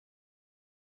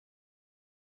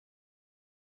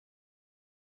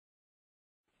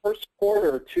First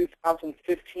quarter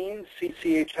 2015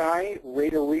 CCHI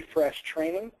Rater Refresh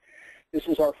Training. This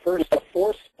is our first of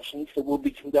 4 sessions that we'll be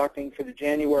conducting for the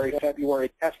January-February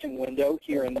testing window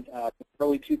here in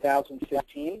early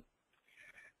 2015.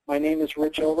 My name is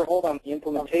Rich Overholt. I'm the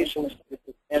Implementation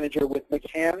Manager with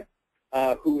McCann,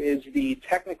 who is the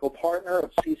technical partner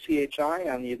of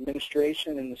CCHI on the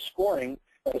administration and the scoring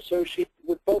associated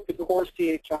with both the core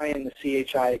CHI and the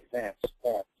CHI exams.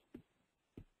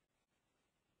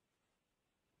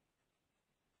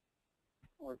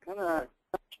 We're going to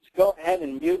just go ahead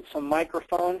and mute some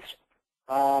microphones,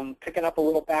 picking up a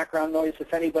little background noise.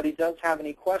 If anybody does have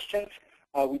any questions,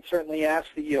 we'd certainly ask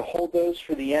that you hold those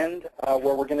for the end,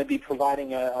 where we're going to be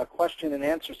providing a question and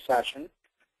answer session.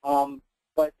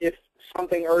 But if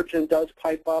something urgent does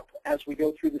pipe up as we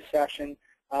go through the session,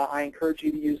 I encourage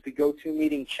you to use the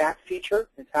GoToMeeting chat feature.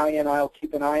 Natalia and I will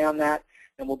keep an eye on that,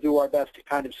 and we'll do our best to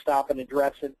kind of stop and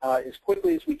address it as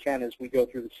quickly as we can as we go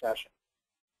through the session.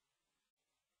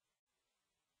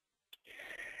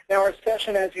 Now, our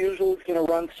session, as usual, is going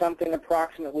to run something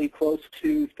approximately close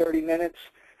to 30 minutes.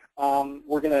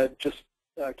 We're going to just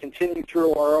continue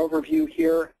through our overview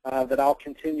here that I'll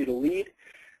continue to lead.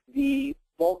 The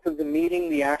bulk of the meeting,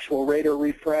 the actual Rater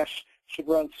refresh, should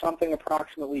run something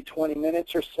approximately 20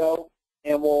 minutes or so,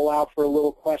 and we'll allow for a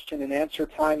little question and answer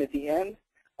time at the end,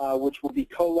 which will be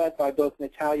co-led by both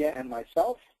Natalia and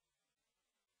myself.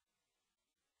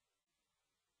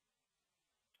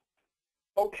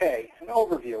 Okay, an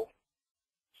overview.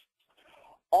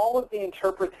 All of the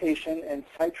interpretation and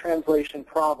site translation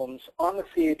problems on the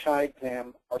CHI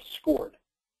exam are scored.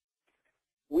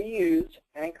 We use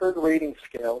anchored rating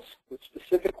scales with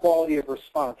specific quality of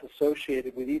response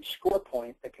associated with each score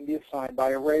point that can be assigned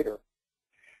by a rater.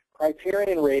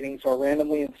 Criterion ratings are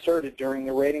randomly inserted during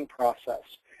the rating process,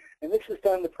 and this is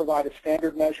done to provide a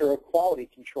standard measure of quality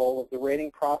control of the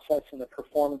rating process and the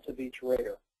performance of each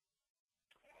rater.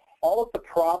 All of the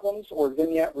problems or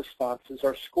vignette responses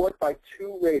are scored by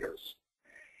 2 raters.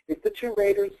 If the 2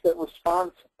 raters that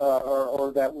respond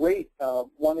or that rate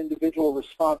one individual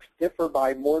response differ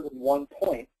by more than 1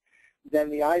 point, then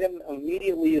the item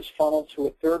immediately is funneled to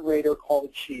a 3rd rater called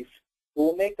a chief, who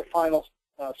will make the final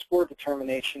score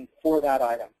determination for that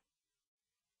item.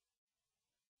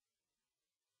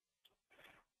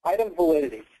 Item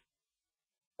validity.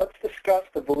 Let's discuss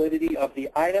the validity of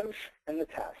the items and the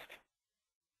test.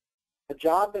 A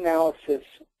job analysis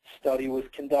study was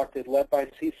conducted led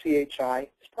by CCHI.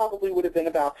 This probably would have been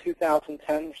about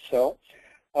 2010 or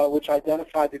so, which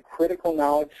identified the critical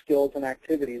knowledge, skills, and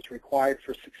activities required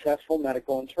for successful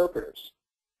medical interpreters.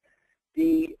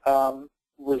 The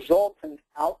resultant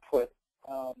output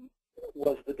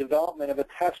was the development of a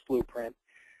test blueprint.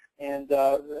 And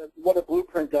what a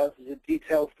blueprint does is it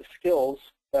details the skills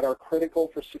that are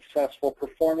critical for successful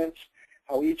performance,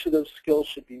 how each of those skills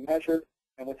should be measured,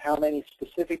 and with how many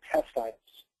specific test items.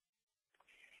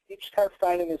 Each test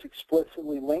item is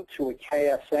explicitly linked to a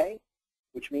KSA,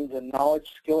 which means a knowledge,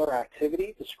 skill, or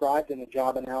activity described in the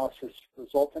job analysis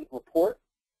resultant report.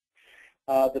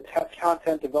 The test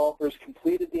content developers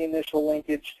completed the initial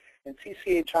linkage, and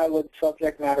CCHI led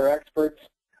subject matter experts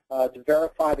to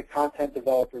verify the content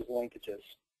developers' linkages.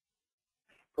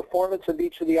 Performance of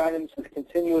each of the items is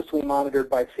continuously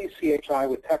monitored by CCHI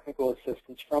with technical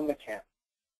assistance from McCann.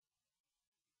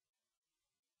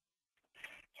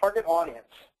 Target audience.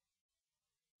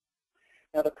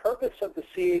 Now, the purpose of the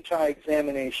CHI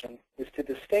examination is to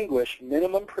distinguish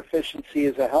minimum proficiency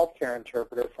as a healthcare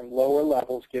interpreter from lower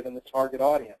levels given the target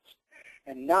audience,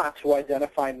 and not to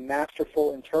identify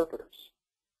masterful interpreters.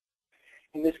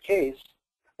 In this case,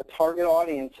 a target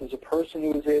audience is a person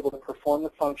who is able to perform the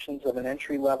functions of an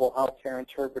entry-level healthcare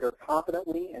interpreter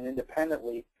competently and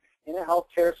independently in a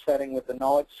healthcare setting with the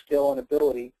knowledge, skill, and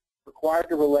ability required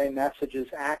to relay messages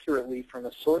accurately from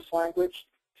a source language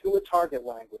to a target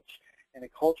language in a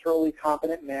culturally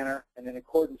competent manner and in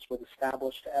accordance with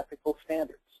established ethical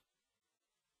standards.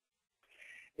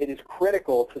 It is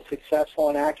critical to successful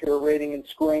and accurate rating and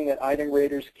scoring that item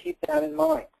raters keep that in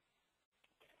mind.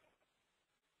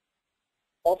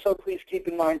 Also, please keep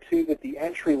in mind, too, that the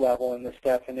entry level in this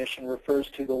definition refers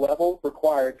to the level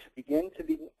required to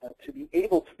be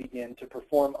able to begin to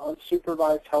perform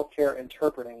unsupervised healthcare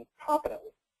interpreting competently.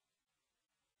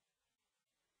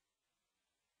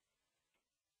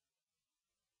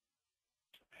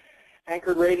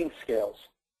 Anchored rating scales.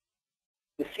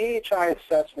 The CHI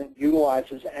assessment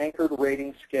utilizes anchored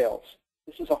rating scales.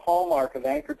 This is a hallmark of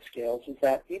anchored scales, is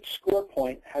that each score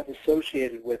point has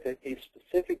associated with it a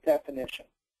specific definition.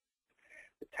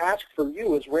 The task for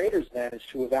you as raters then is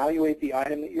to evaluate the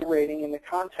item that you're rating in the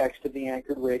context of the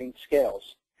anchored rating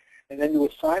scales. and then you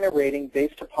assign a rating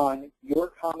based upon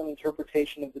your common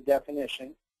interpretation of the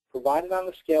definition provided on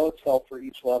the scale itself for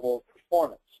each level of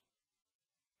performance.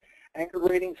 Anchored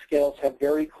rating scales have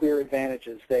very clear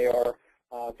advantages. They are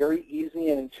very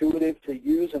easy and intuitive to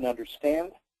use and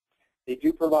understand. They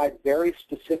do provide very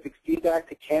specific feedback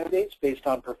to candidates based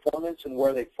on performance and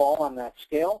where they fall on that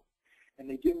scale, and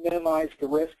they do minimize the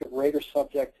risk of rater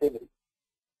subjectivity.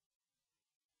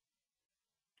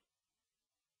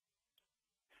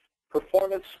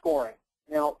 Performance scoring.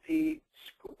 Now, the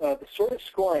sort of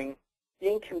scoring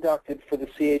being conducted for the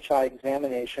CHI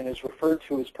examination is referred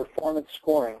to as performance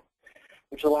scoring,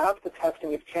 which allows the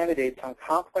testing of candidates on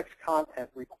complex content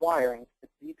requiring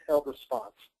a detailed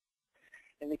response.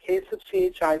 In the case of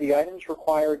CHI, the items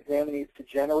require examinees to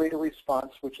generate a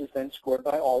response which is then scored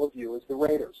by all of you as the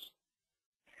raters.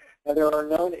 Now, there are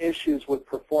known issues with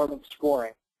performance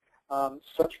scoring.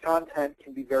 Such content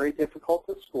can be very difficult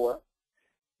to score.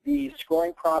 The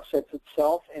scoring process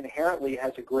itself inherently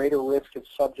has a greater risk of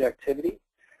subjectivity,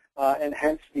 and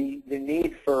hence the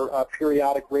need for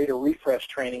periodic rater refresh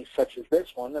training such as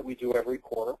this one that we do every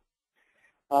quarter.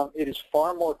 It is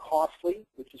far more costly,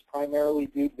 which is primarily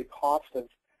due to the cost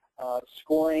of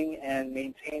scoring and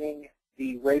maintaining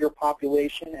the rater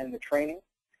population and the training.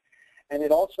 And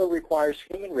it also requires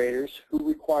human raters who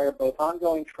require both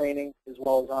ongoing training as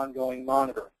well as ongoing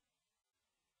monitoring.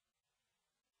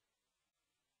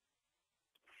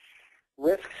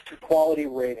 Risks to quality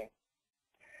rating.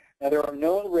 Now, there are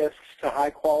known risks to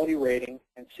high-quality rating,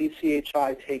 and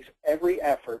CCHI takes every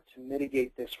effort to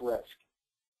mitigate this risk.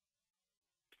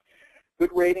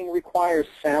 Good rating requires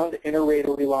sound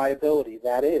inter-rater reliability.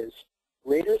 That is,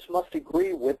 raters must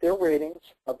agree with their ratings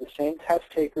of the same test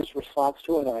taker's response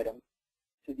to an item.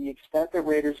 To the extent that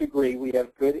raters agree, we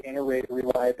have good inter-rater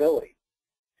reliability.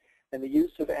 And the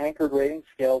use of anchored rating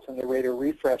scales in the rater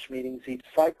refresh meetings each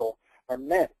cycle are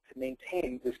meant to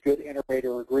maintain this good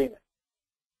inter-rater agreement.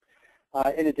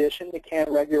 In addition, the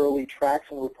CAN regularly tracks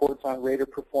and reports on rater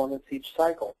performance each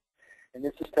cycle, and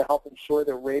this is to help ensure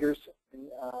that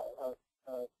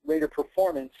rater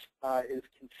performance is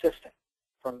consistent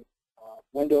from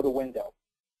window to window.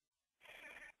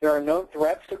 There are known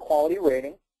threats to quality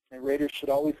rating, and raters should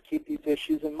always keep these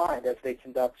issues in mind as they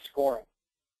conduct scoring.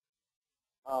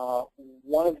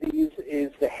 One of these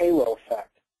is the halo effect.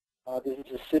 This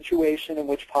is a situation in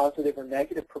which positive or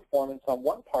negative performance on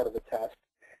one part of the test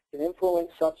can influence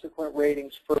subsequent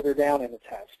ratings further down in the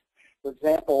test. For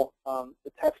example,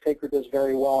 the test taker does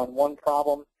very well on one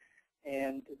problem,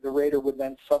 and the rater would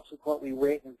then subsequently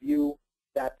rate and view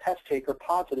that test taker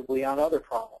positively on other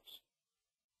problems.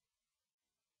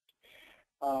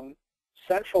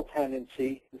 Central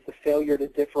tendency is the failure to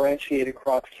differentiate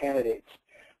across candidates,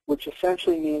 which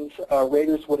essentially means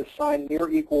raters would assign near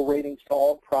equal ratings to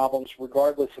all problems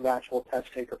regardless of actual test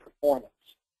taker performance.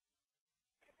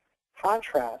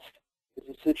 Contrast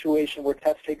is a situation where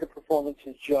test taker performance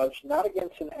is judged not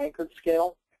against an anchored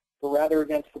scale, but rather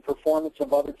against the performance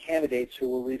of other candidates who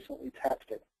were recently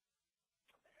tested.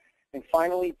 And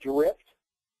finally, drift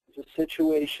is a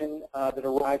situation that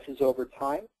arises over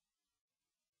time,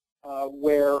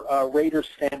 where rater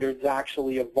standards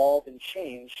actually evolve and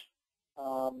change,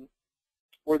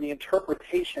 or the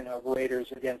interpretation of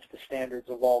raters against the standards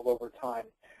evolve over time.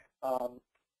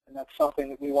 And that's something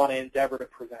that we want to endeavor to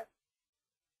prevent.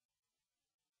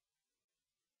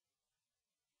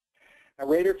 Now,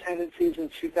 rater tendencies in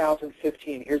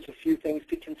 2015. Here's a few things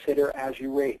to consider as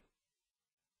you rate.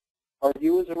 Are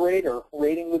you as a rater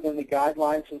rating within the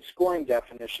guidelines and scoring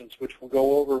definitions, which we'll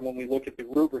go over when we look at the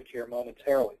rubric here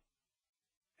momentarily?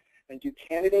 And do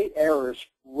candidate errors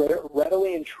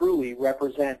readily and truly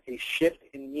represent a shift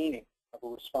in meaning of a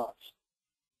response?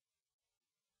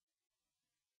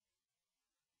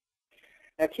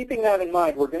 Now, keeping that in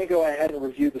mind, we're going to go ahead and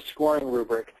review the scoring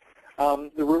rubric.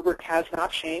 The rubric has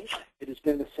not changed. It has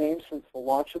been the same since the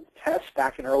launch of the test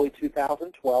back in early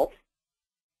 2012.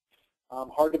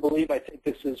 Hard to believe. I think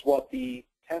this is what, the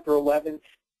 10th or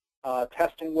 11th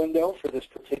testing window for this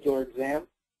particular exam.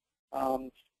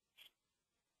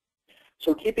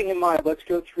 So keeping in mind, let's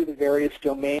go through the various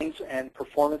domains and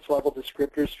performance level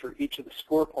descriptors for each of the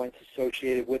score points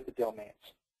associated with the domains.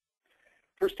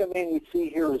 First domain we see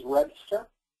here is register.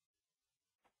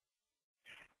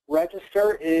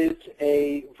 Register is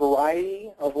a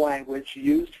variety of language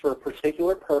used for a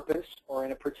particular purpose or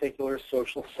in a particular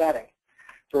social setting.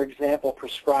 For example,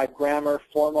 prescribed grammar,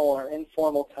 formal or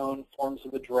informal tone, forms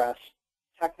of address,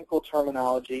 technical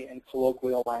terminology, and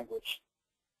colloquial language.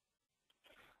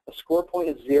 A score point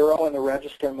is 0 in the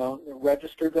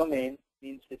register domain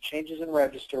means that changes in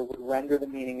register would render the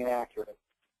meaning inaccurate.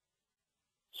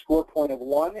 Score point of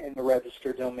 1 in the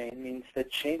register domain means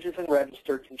that changes in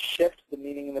register can shift the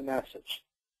meaning of the message.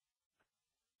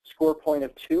 Score point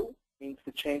of 2 means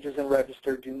that changes in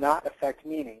register do not affect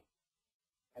meaning.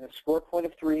 And a score point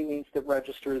of 3 means that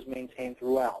register is maintained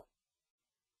throughout.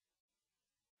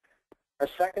 Our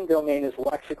second domain is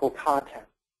lexical content.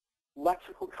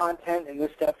 Lexical content in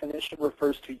this definition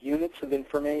refers to units of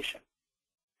information.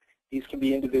 These can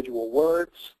be individual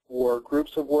words or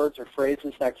groups of words or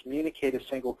phrases that communicate a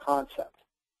single concept.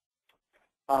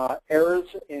 Errors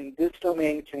in this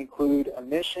domain can include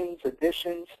omissions,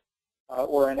 additions,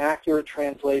 or an accurate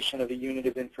translation of a unit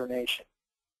of information.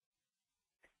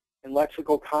 In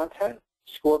lexical content,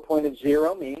 score point of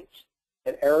 0 means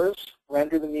that errors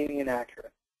render the meaning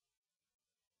inaccurate.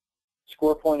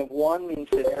 Score point of 1 means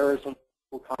that errors in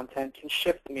lexical content can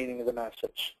shift the meaning of the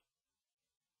message.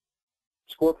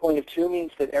 Score point of 2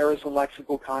 means that errors in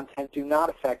lexical content do not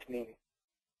affect meaning.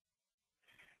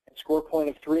 And score point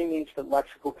of 3 means that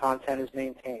lexical content is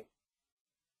maintained.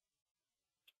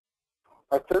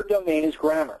 Our third domain is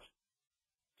grammar.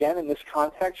 Again, in this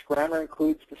context, grammar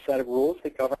includes the set of rules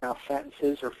that govern how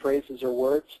sentences or phrases or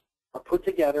words are put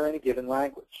together in a given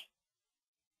language.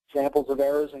 Examples of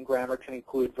errors in grammar can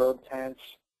include verb tense,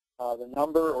 the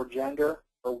number or gender,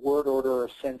 or word order or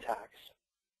syntax.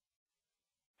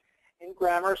 In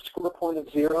grammar, score point of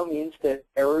 0 means that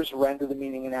errors render the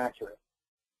meaning inaccurate.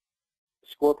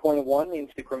 Score point of 1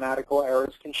 means that grammatical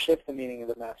errors can shift the meaning of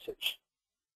the message.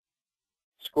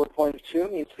 Score point of 2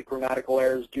 means that grammatical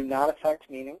errors do not affect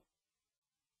meaning.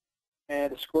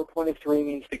 And a score point of 3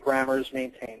 means that grammar is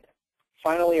maintained.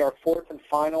 Finally, our fourth and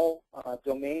final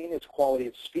domain is quality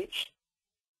of speech.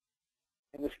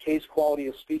 In this case, quality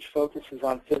of speech focuses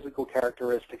on physical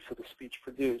characteristics of the speech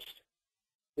produced.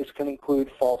 This can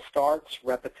include false starts,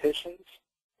 repetitions,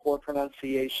 poor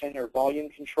pronunciation or volume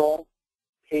control,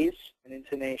 pace, and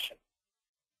intonation.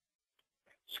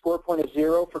 Score point of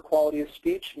 0 for quality of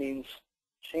speech means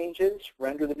changes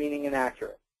render the meaning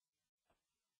inaccurate.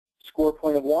 Score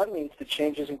point of 1 means that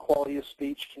changes in quality of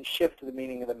speech can shift the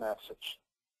meaning of the message.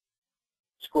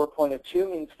 Score point of 2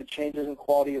 means that changes in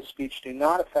quality of speech do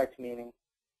not affect meaning.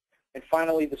 And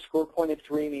finally, the score point of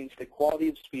 3 means that quality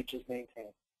of speech is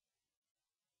maintained.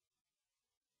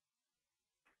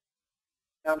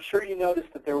 Now, I'm sure you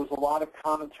noticed that there was a lot of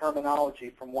common terminology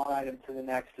from one item to the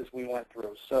next as we went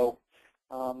through. So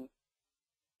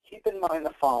keep in mind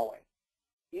the following.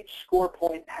 Each score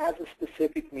point has a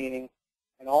specific meaning,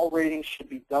 and all ratings should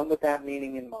be done with that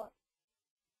meaning in mind.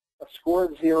 A score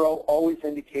of 0 always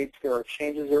indicates there are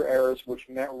changes or errors which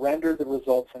render the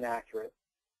results inaccurate.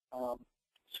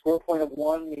 Score point of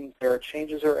 1 means there are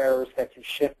changes or errors that can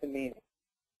shift the meaning.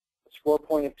 A score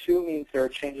point of 2 means there are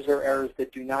changes or errors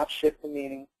that do not shift the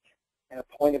meaning. And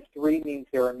a point of 3 means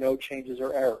there are no changes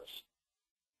or errors.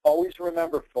 Always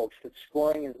remember, folks, that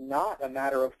scoring is not a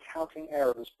matter of counting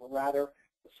errors, but rather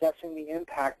assessing the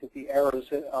impact of the errors,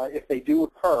 if they do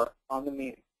occur, on the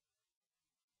meaning.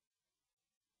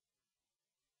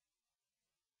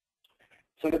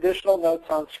 Some additional notes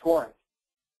on scoring.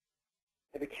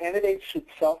 If a candidate should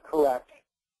self-correct,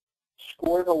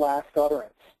 score the last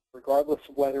utterance, regardless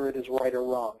of whether it is right or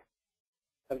wrong.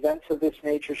 Events of this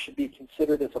nature should be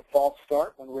considered as a false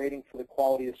start when rating for the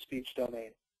quality of speech domain.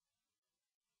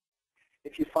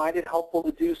 If you find it helpful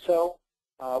to do so,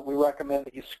 we recommend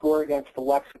that you score against the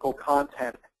lexical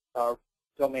content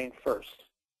domain first.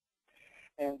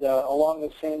 And along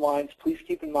the same lines, please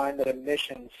keep in mind that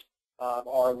omissions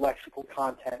are lexical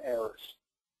content errors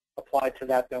applied to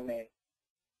that domain.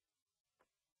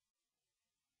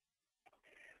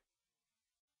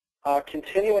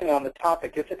 Continuing on the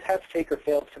topic, if a test taker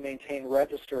fails to maintain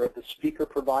register of the speaker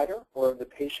provider or of the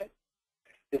patient,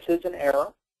 this is an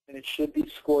error and it should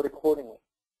be scored accordingly.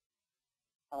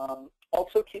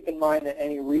 Also keep in mind that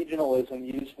any regionalism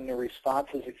used in the response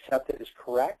is accepted as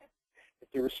correct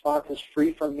if the response is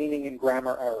free from meaning and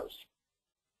grammar errors.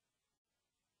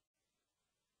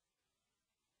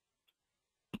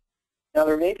 Now,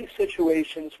 there may be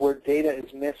situations where data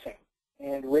is missing,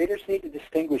 and raters need to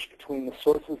distinguish between the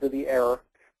sources of the error,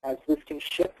 as this can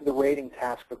shift the rating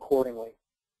task accordingly.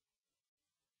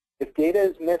 If data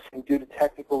is missing due to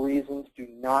technical reasons, do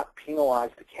not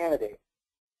penalize the candidate.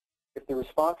 If the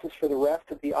responses for the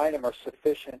rest of the item are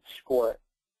sufficient, score it.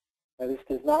 Now, this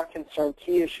does not concern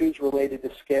key issues related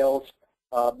to scales,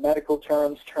 medical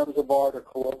terms, terms of art, or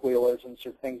colloquialisms,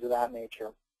 or things of that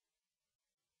nature.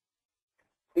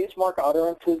 Please mark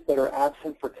utterances that are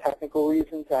absent for technical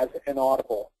reasons as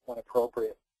inaudible when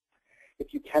appropriate.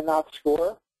 If you cannot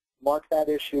score, mark that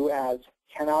issue as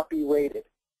cannot be rated.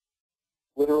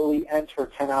 Literally enter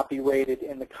cannot be rated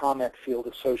in the comment field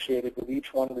associated with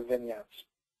each one of the vignettes.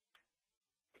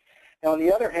 Now, on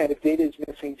the other hand, if data is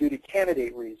missing due to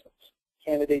candidate reasons,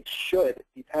 candidates should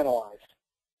be penalized.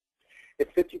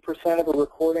 If 50% of a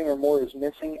recording or more is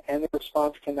missing and the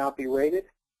response cannot be rated,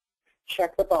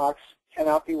 check the box,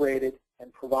 cannot be rated,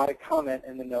 and provide a comment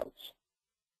in the notes.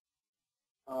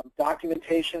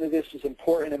 Documentation of this is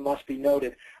important and must be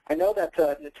noted. I know that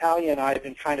Natalia and I have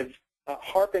been kind of,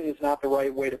 harping is not the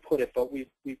right way to put it, but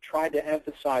we've tried to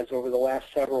emphasize over the last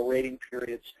several rating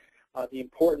periods the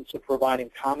importance of providing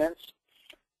comments.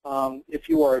 If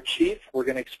you are a chief, we're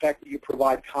going to expect that you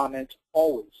provide comments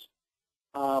always.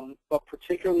 But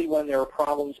particularly when there are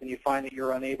problems and you find that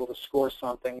you're unable to score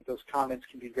something, those comments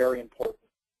can be very important.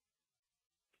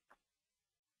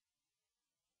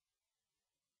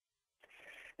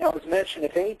 Now, as mentioned,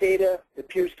 if any data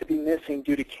appears to be missing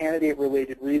due to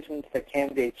candidate-related reasons, that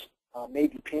candidates may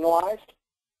be penalized.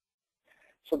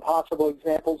 Some possible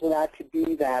examples of that could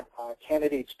be that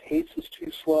candidate's pace is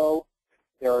too slow,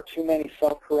 there are too many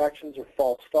self-corrections or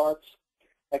false starts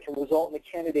that can result in the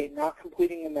candidate not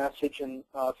completing the message and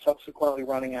subsequently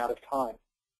running out of time.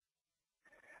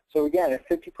 So again, if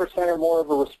 50% or more of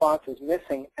a response is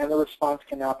missing and the response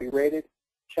cannot be rated,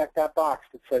 check that box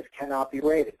that says cannot be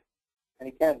rated.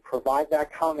 And again, provide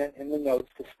that comment in the notes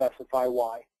to specify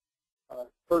why.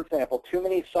 For example, too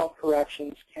many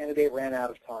self-corrections, candidate ran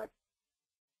out of time.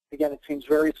 Again, it seems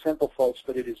very simple, folks,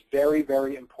 but it is very,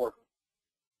 very important.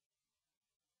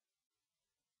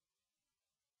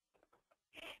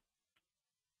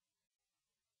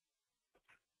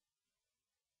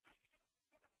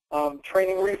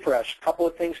 Training refresh, a couple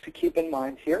of things to keep in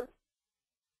mind here.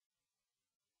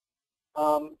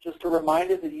 Just a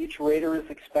reminder that each rater is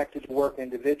expected to work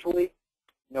individually,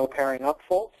 no pairing up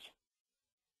folks.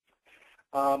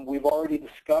 We've already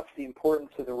discussed the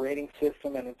importance of the rating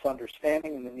system and its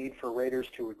understanding and the need for raters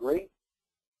to agree.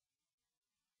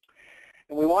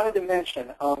 And we wanted to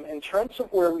mention, in terms of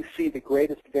where we see the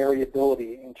greatest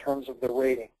variability in terms of the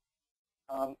rating,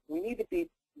 we need to be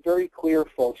very clear,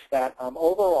 folks, that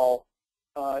overall,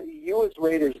 you as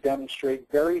raters demonstrate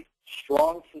very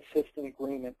strong, consistent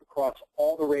agreement across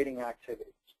all the rating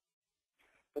activities.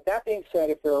 But that being said,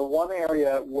 if there are one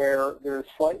area where there's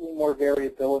slightly more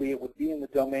variability, it would be in the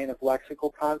domain of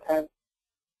lexical content.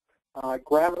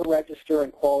 Grammar register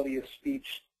and quality of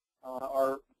speech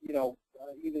are,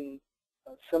 even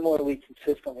similarly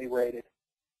consistently rated.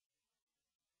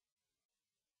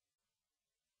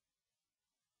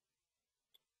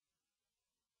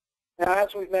 Now,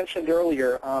 as we've mentioned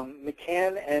earlier,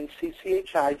 McCann and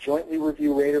CCHI jointly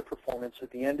review rater performance at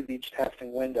the end of each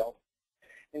testing window.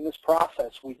 In this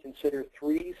process, we consider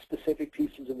three specific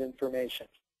pieces of information.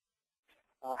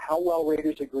 How well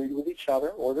raters agreed with each other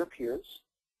or their peers,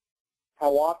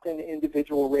 how often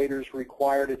individual raters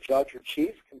required a judge or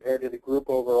chief compared to the group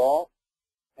overall,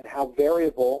 and how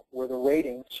variable were the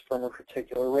ratings from a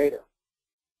particular rater.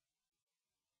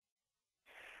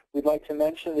 We'd like to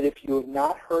mention that if you have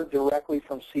not heard directly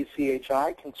from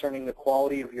CCHI concerning the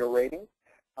quality of your rating,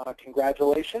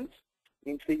 congratulations. It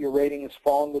means that your rating has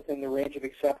fallen within the range of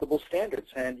acceptable standards,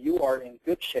 and you are in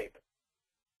good shape.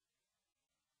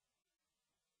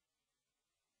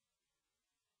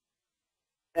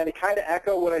 And to kind of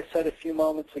echo what I said a few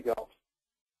moments ago,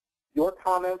 your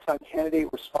comments on candidate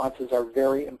responses are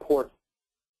very important.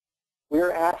 We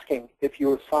are asking if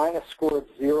you assign a score of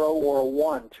 0 or a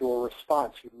 1 to a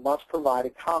response, you must provide a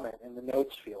comment in the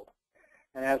notes field.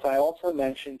 And as I also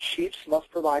mentioned, chiefs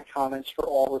must provide comments for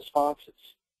all responses.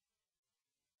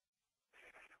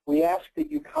 We ask that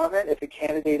you comment if a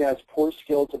candidate has poor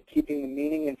skills of keeping the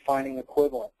meaning and finding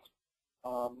equivalents.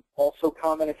 Also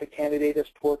comment if a candidate has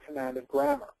poor command of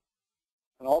grammar.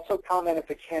 And also comment if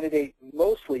a candidate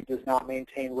mostly does not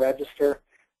maintain register,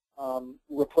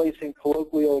 replacing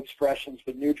colloquial expressions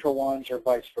with neutral ones or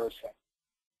vice versa.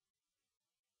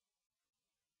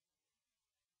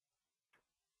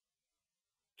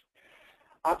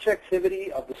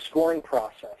 Objectivity of the scoring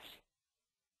process.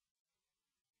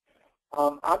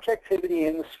 Objectivity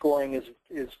in the scoring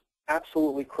is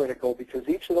absolutely critical because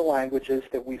each of the languages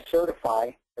that we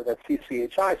certify, or that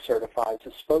CCHI certifies,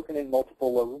 is spoken in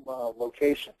multiple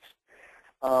locations.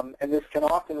 And this can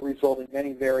often result in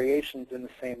many variations in the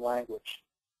same language.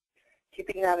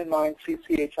 Keeping that in mind,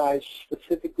 CCHI has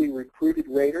specifically recruited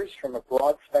raters from a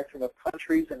broad spectrum of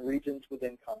countries and regions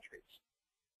within countries.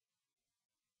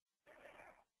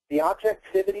 The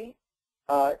objectivity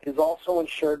is also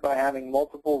ensured by having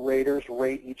multiple raters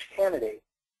rate each candidate,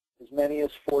 as many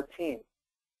as 14.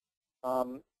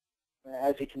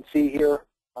 As you can see here,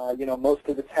 Most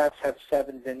of the tests have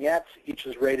 7 vignettes. Each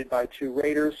is rated by 2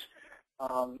 raters.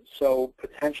 So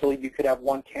potentially you could have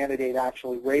one candidate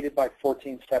actually rated by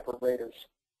 14 separate raters.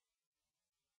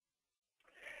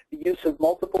 The use of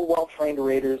multiple well-trained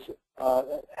raters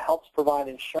helps provide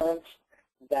assurance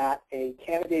that a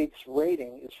candidate's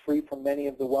rating is free from many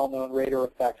of the well-known rater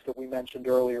effects that we mentioned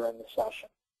earlier in the session.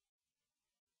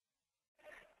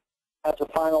 As a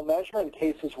final measure, in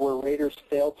cases where raters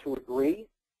fail to agree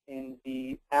in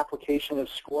the application of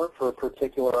score for a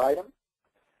particular item,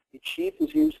 the chief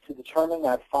is used to determine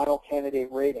that final candidate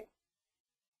rating.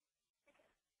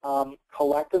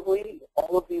 Collectively,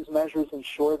 all of these measures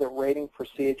ensure that rating for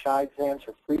CHI exams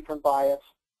are free from bias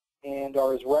and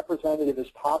are as representative as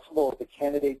possible of the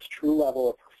candidate's true level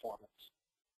of performance.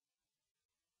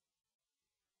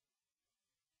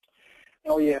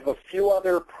 Now we have a few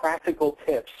other practical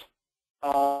tips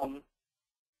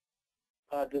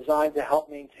designed to help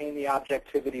maintain the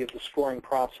objectivity of the scoring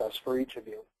process for each of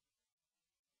you.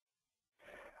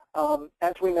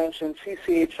 As we mentioned,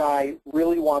 CCHI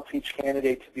really wants each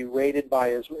candidate to be rated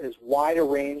by as wide a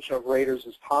range of raters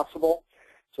as possible,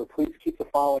 so please keep the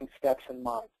following steps in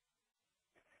mind.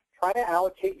 Try to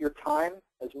allocate your time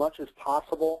as much as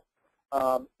possible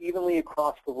evenly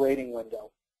across the rating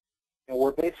window. And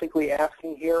we're basically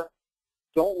asking here,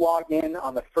 don't log in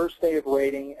on the first day of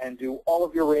rating and do all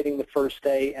of your rating the first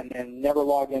day and then never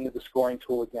log into the scoring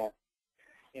tool again.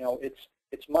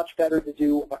 It's much better to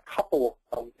do a couple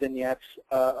of vignettes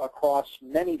across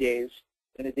many days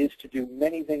than it is to do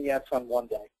many vignettes on one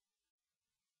day.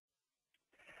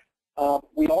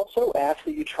 We also ask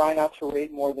that you try not to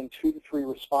rate more than 2 to 3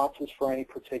 responses for any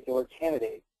particular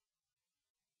candidate.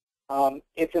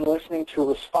 If in listening to a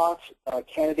response, a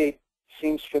candidate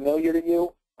seems familiar to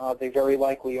you, they very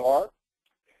likely are.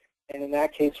 And in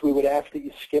that case, we would ask that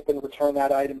you skip and return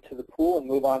that item to the pool and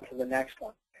move on to the next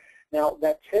one. Now,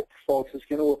 that tip, folks, is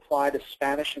going to apply to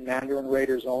Spanish and Mandarin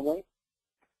raters only.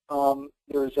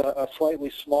 There's a slightly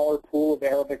smaller pool of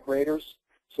Arabic raters.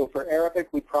 So for Arabic,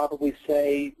 we probably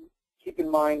say, keep in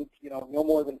mind, no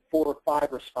more than 4 or 5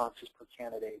 responses per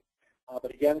candidate.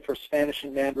 But again, for Spanish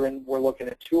and Mandarin, we're looking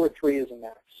at 2 or 3 as a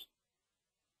max.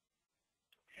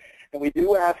 And we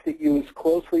do ask that you, as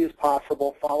closely as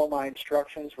possible, follow my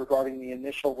instructions regarding the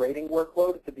initial rating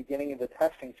workload at the beginning of the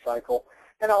testing cycle,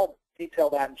 and I'll detail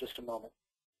that in just a moment.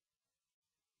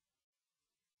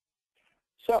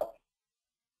 So,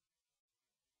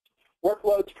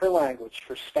 workloads per language.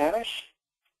 For Spanish,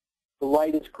 the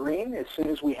light is green. As soon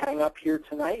as we hang up here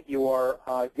tonight, you are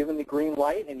given the green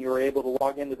light and you're able to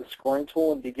log into the scoring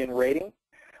tool and begin rating.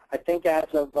 I think as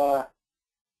of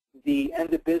the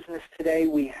end of business today,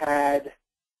 we had,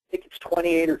 I think it's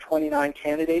 28 or 29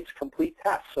 candidates complete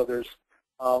tests. So there's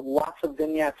lots of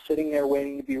vignettes sitting there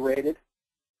waiting to be rated.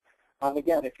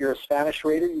 Again, if you're a Spanish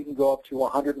rater, you can go up to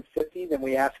 150. Then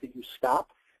we ask that you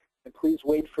stop. And please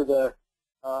wait for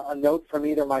a note from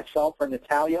either myself or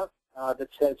Natalia that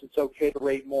says it's okay to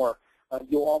rate more.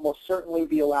 You'll almost certainly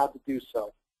be allowed to do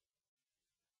so.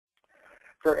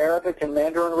 For Arabic and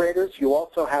Mandarin raters, you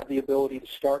also have the ability to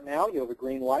start now. You have a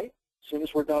green light. As soon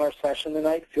as we're done our session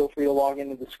tonight, feel free to log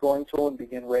into the scoring tool and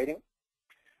begin rating.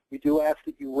 We do ask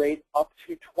that you rate up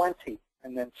to 20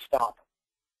 and then stop.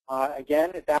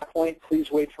 Again, at that point,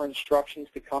 please wait for instructions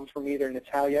to come from either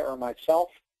Natalia or myself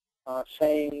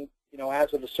saying,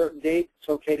 as of a certain date, it's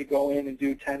okay to go in and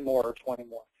do 10 more or 20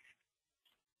 more.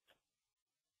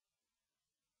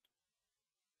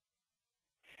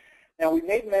 Now, we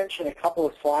made mention a couple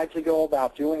of slides ago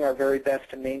about doing our very best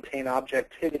to maintain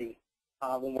objectivity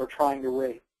when we're trying to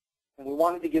rate. And we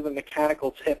wanted to give a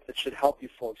mechanical tip that should help you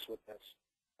folks with this.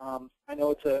 I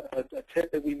know it's a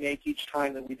tip that we make each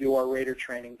time that we do our rater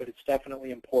training, but it's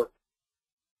definitely important.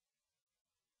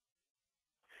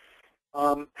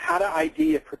 How to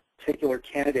ID a particular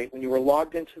candidate. When you are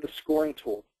logged into the scoring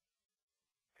tool,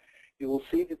 you will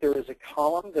see that there is a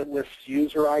column that lists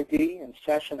user ID and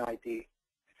session ID.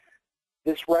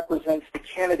 This represents the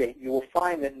candidate. You will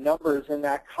find that numbers in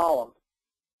that column,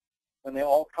 when they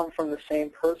all come from the same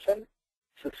person,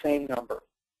 it's the same number.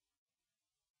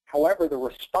 However, the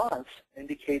response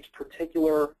indicates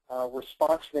particular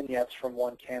response vignettes from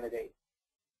one candidate.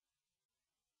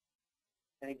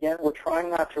 And again, we're trying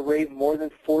not to rate more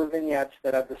than 4 vignettes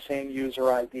that have the same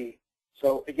user ID.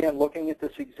 So again, looking at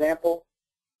this example,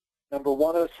 number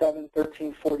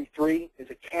 107-1343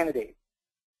 is a candidate.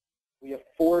 We have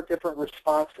 4 different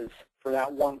responses for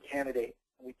that one candidate.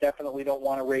 And we definitely don't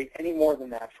want to rate any more than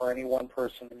that for any one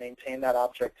person to maintain that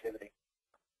objectivity.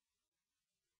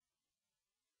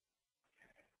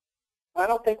 I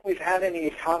don't think we've had any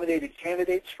accommodated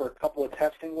candidates for a couple of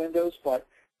testing windows, but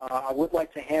I would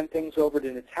like to hand things over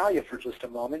to Natalia for just a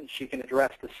moment, and she can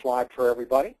address the slide for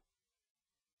everybody.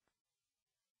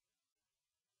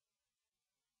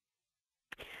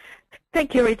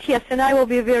 Thank you, Rich. Yes, and I will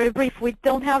be very brief. We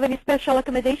don't have any special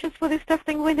accommodations for this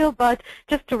testing window, but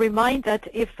just to remind that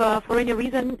if for any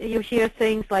reason you hear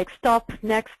things like stop,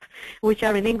 next, which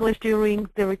are in English during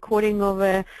the recording of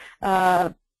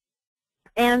a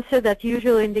answer, that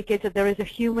usually indicates that there is a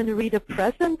human reader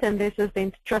present, and this is the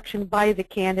instruction by the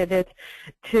candidate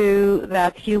to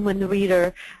that human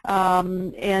reader.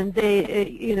 And they,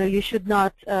 you should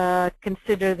not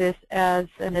consider this as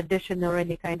an addition or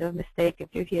any kind of mistake if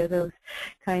you hear those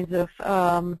kinds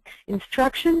of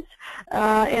instructions.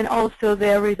 And also,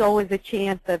 there is always a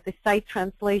chance that the site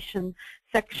translation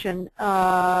section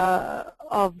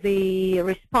of the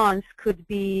response could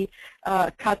be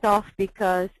cut off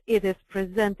because it is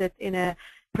presented in a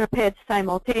prepared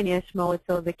simultaneous mode,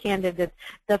 so the candidate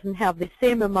doesn't have the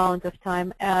same amount of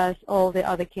time as all the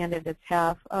other candidates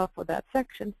have for that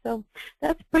section. So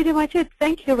that's pretty much it.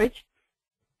 Thank you, Rich.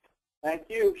 Thank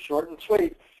you. Short and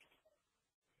sweet.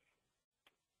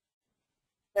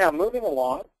 Now, moving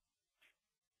along.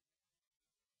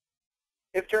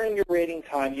 If during your rating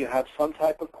time you have some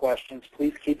type of questions,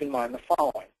 please keep in mind the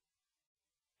following.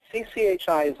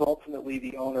 CCHI is ultimately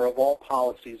the owner of all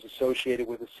policies associated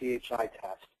with a CHI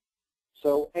test.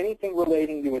 So anything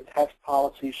relating to a test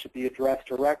policy should be addressed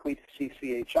directly to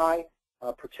CCHI,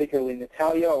 particularly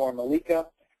Natalia or Malika,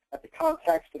 at the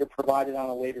contacts that are provided on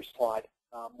a later slide.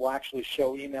 We'll actually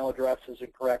show email addresses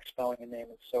and correct spelling and name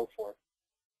and so forth.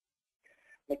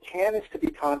 McCann is to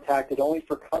be contacted only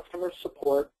for customer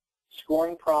support,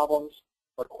 scoring problems,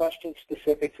 or questions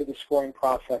specific to the scoring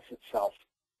process itself.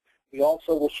 We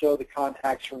also will show the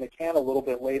contacts for McCann a little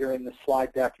bit later in the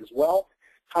slide deck as well.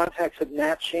 Contacts have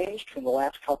not changed from the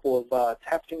last couple of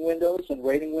testing windows and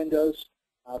rating windows,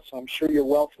 so I'm sure you're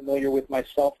well familiar with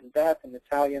myself and Beth and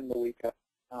Natalia and Malika.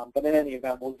 But in any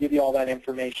event, we'll give you all that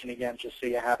information again just so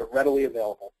you have it readily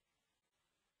available.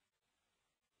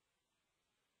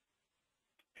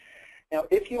 Now,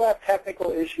 if you have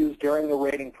technical issues during the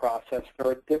rating process,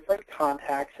 there are different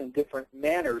contacts and different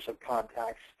manners of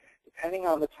contacts depending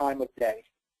on the time of day.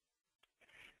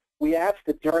 We ask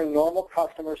that during normal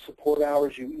customer support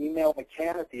hours you email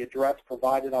McCann at the address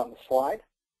provided on the slide.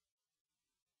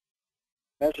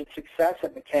 Measured success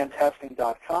at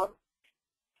mccantesting.com.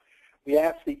 We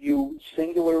ask that you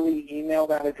singularly email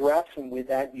that address, and with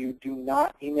that you do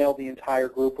not email the entire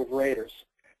group of raters.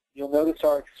 You'll notice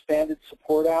our expanded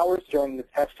support hours during the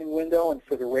testing window and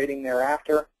for the rating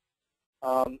thereafter.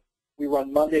 We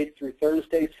run Monday through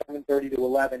Thursday, 7:30 to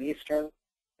 11 Eastern,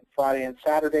 and Friday and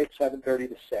Saturday, 7:30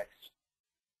 to 6.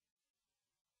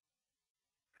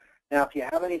 Now, if you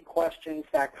have any questions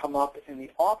that come up in the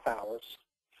off hours,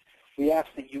 we ask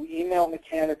that you email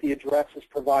McCann at the addresses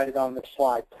provided on the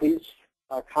slide. Please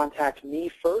contact me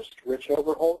first, Rich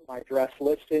Overholt, my address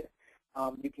listed.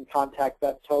 You can contact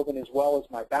Beth Tobin as well as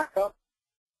my backup.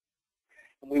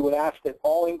 And we would ask that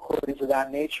all inquiries of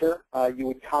that nature, you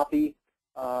would copy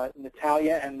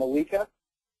Natalia and Malika,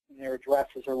 and their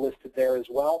addresses are listed there as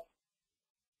well.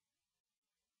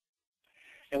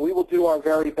 And we will do our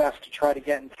very best to try to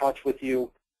get in touch with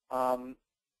you,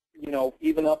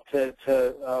 even up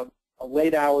to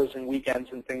late hours and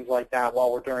weekends and things like that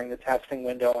while we're during the testing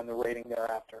window and the rating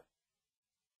thereafter.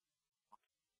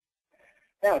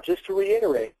 Now, just to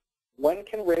reiterate, when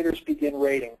can raters begin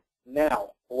rating?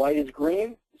 Now. The light is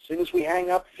green. As soon as we hang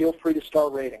up, feel free to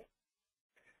start rating.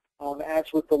 As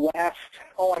with the last,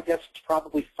 I guess it's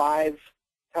probably 5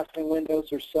 testing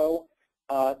windows or so,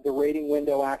 the rating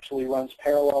window actually runs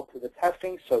parallel to the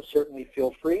testing, so certainly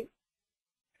feel free.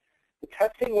 The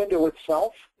testing window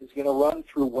itself is going to run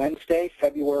through Wednesday,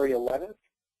 February 11th.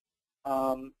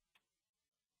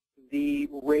 The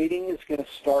rating is going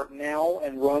to start now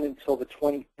and run until the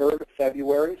 23rd of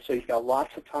February, so you've got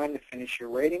lots of time to finish your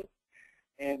rating.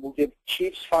 And we'll give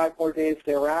Chiefs 5 more days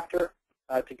thereafter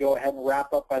to go ahead and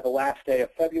wrap up by the last day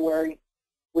of February,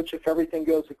 which, if everything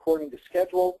goes according to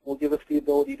schedule, will give us the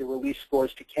ability to release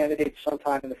scores to candidates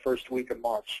sometime in the first week of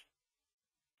March.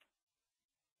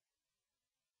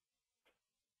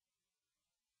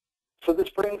 So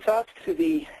this brings us to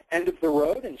the end of the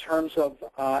road in terms of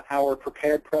our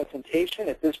prepared presentation.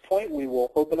 At this point, we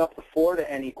will open up the floor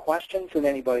to any questions that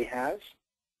anybody has,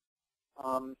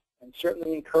 and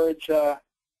certainly encourage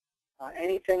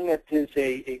anything that is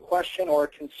a question or a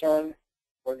concern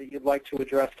or that you'd like to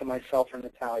address to myself or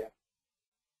Natalia.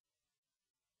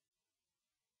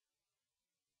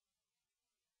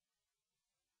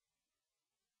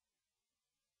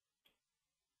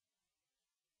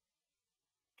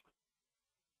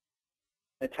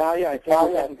 Natalia, I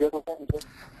think we're getting good.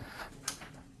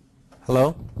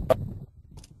 Hello?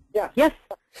 Yeah. Yes.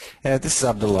 This is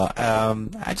Abdullah.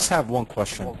 I just have one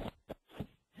question.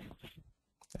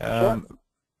 Sure.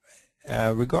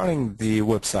 Regarding the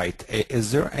website,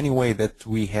 is there any way that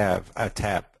we have a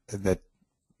tab that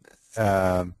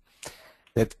that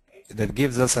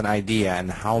gives us an idea on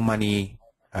how many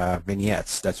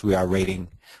vignettes that we are rating?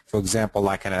 For example,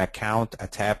 like an account, a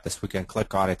tab that we can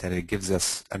click on it and it gives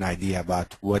us an idea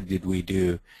about what did we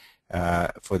do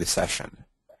for the session,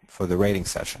 for the rating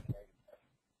session.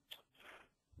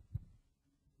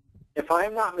 If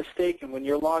I'm not mistaken, when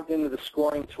you're logged into the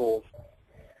scoring tool,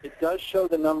 it does show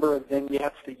the number of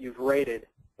vignettes that you've rated,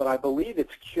 but I believe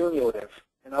it's cumulative.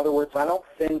 In other words, I don't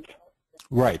think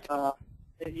Right.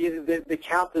 the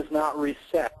count does not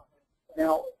reset.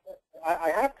 Now,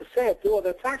 I have to say, Abdullah,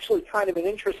 that's actually kind of an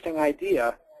interesting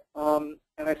idea, and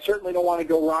I certainly don't want to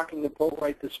go rocking the boat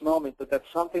right this moment, but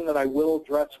that's something that I will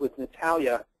address with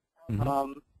Natalia.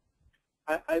 Mm-hmm.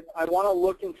 I want to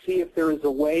look and see if there is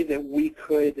a way that we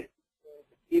could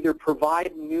either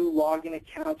provide new login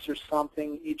accounts or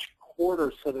something each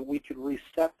quarter so that we could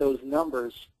reset those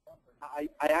numbers. I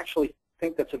actually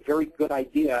think that's a very good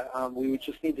idea. We would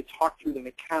just need to talk through the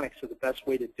mechanics of the best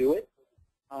way to do it.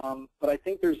 But I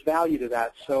think there's value to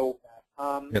that. So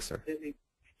Yes, sir.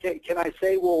 can I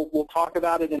say we'll talk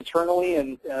about it internally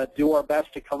and do our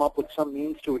best to come up with some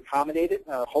means to accommodate it,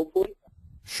 hopefully?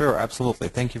 Sure, absolutely.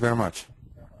 Thank you very much.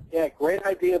 Yeah, great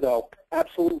idea, though.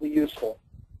 Absolutely useful.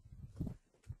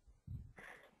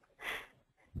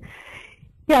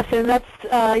 Yes, and that's,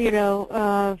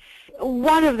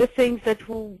 one of the things that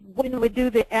when we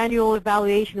do the annual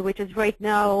evaluation, which is right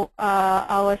now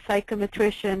our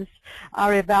psychometricians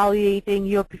are evaluating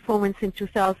your performance in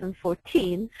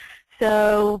 2014.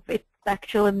 So it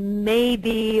actually may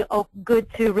be good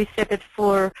to reset it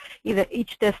for either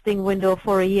each testing window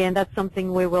for a year, and that's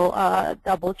something we will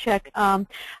double check.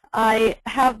 I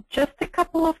have just a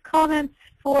couple of comments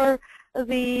for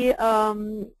the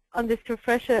on this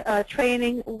refresher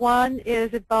training. One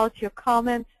is about your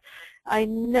comments. I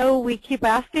know we keep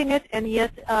asking it, and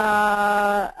yet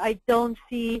I don't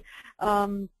see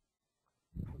too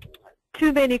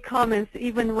many comments,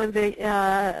 even when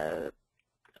the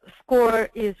score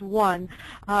is 1.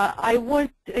 I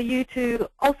want you to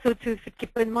also to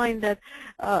keep in mind that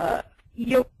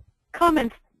your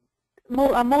comments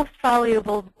are most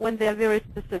valuable when they're very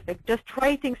specific. Just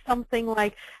writing something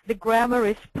like the grammar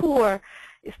is poor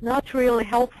is not really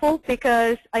helpful,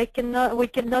 because we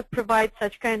cannot provide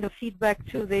such kind of feedback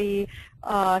to the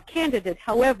candidate.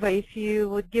 However, if you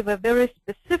would give a very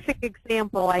specific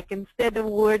example, like instead of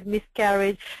word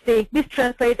miscarriage, they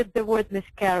mistranslated the word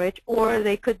miscarriage, or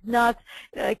they could not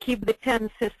keep the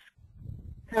tenses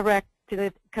correctly,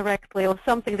 or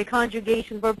something, the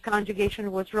conjugation, verb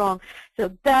conjugation was wrong. So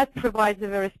that provides a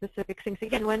very specific things.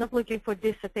 Again, we're not looking for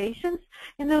dissertations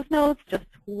in those notes, just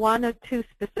 1 or 2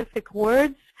 specific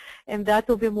words, and that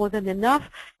will be more than enough,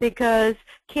 because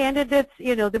candidates,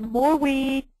 the more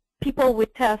people we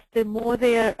test, the more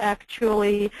they're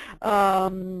actually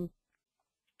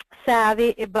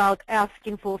savvy about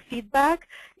asking for feedback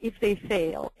if they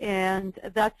fail. And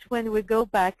that's when we go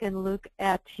back and look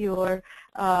at your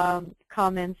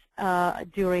comments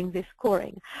during the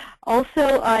scoring.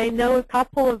 Also, I know a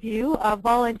couple of you are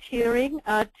volunteering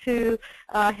to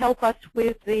help us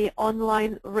with the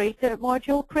online rater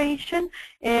module creation,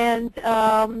 and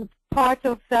part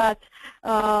of that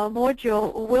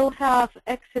module will have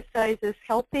exercises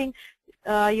helping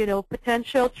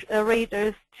potential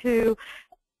raters to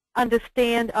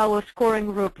understand our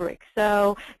scoring rubric.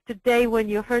 So today, when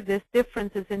you heard these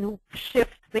differences in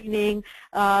shift meaning,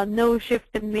 no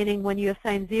shift meaning when you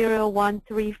assign 0, 1,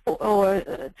 3, 4,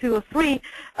 or 2 or 3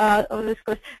 of the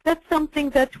scores, that's something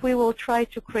that we will try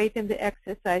to create in the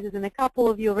exercises. And a couple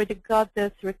of you already got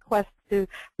this request to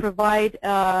provide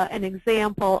an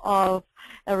example of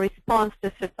a response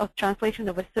to of translation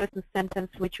of a certain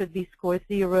sentence, which would be score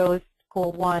 0,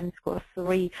 score 1, score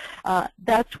 3.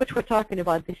 That's what we're talking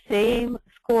about, the same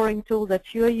scoring tool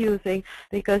that you're using,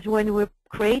 because when we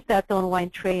create that online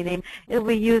training, it'll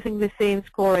be using the same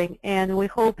scoring, and we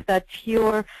hope that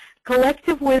your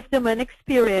collective wisdom and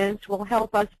experience will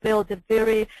help us build a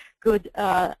very good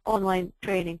online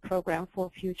training program for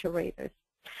future raters.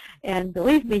 And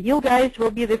believe me, you guys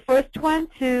will be the first one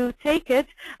to take it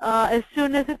as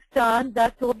soon as it's done.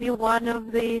 That will be one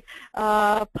of the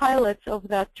pilots of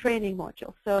that training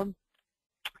module. So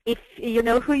If you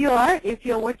know who you are, if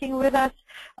you're working with us,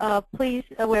 please,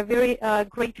 we're very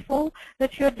grateful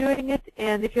that you're doing it.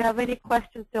 And if you have any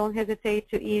questions, don't hesitate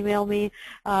to email me,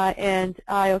 and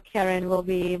I or Karen will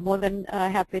be more than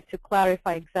happy to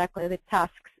clarify exactly the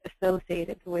tasks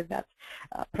associated with that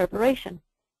preparation.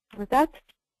 With that,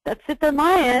 that's it on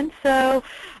my end. So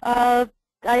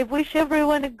I wish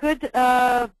everyone a good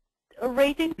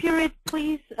rating period.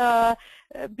 Please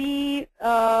be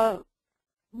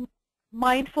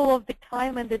mindful of the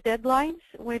time and the deadlines.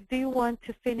 We do want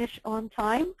to finish on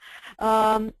time.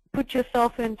 Put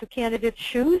yourself into candidate's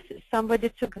shoes. Somebody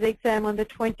took the exam on the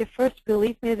 21st.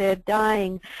 Believe me, they're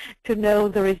dying to know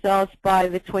the results by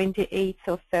the 28th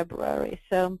of February.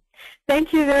 So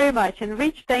thank you very much. And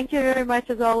Rich, thank you very much,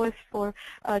 as always, for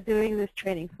doing this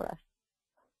training for us.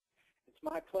 It's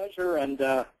my pleasure, and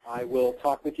I will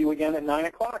talk with you again at 9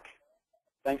 o'clock.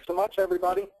 Thanks so much,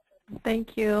 everybody.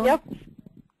 Thank you. Yep.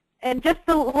 And just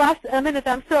the last minute,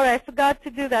 I'm sorry, I forgot to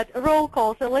do that. A roll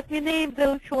call. So let me name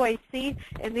those who I see,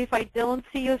 and if I don't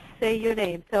see you, say your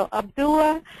name. So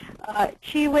Abdullah,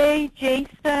 Chiwei,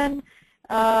 Jason,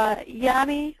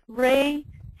 Yami, Ray,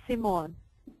 Simone.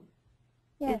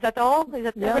 Yes. Is that all? Is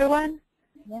that everyone?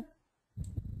 Yes.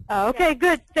 Okay,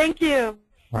 good. Thank you.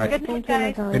 All right. Good night,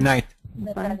 guys. Good night.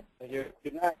 Bye.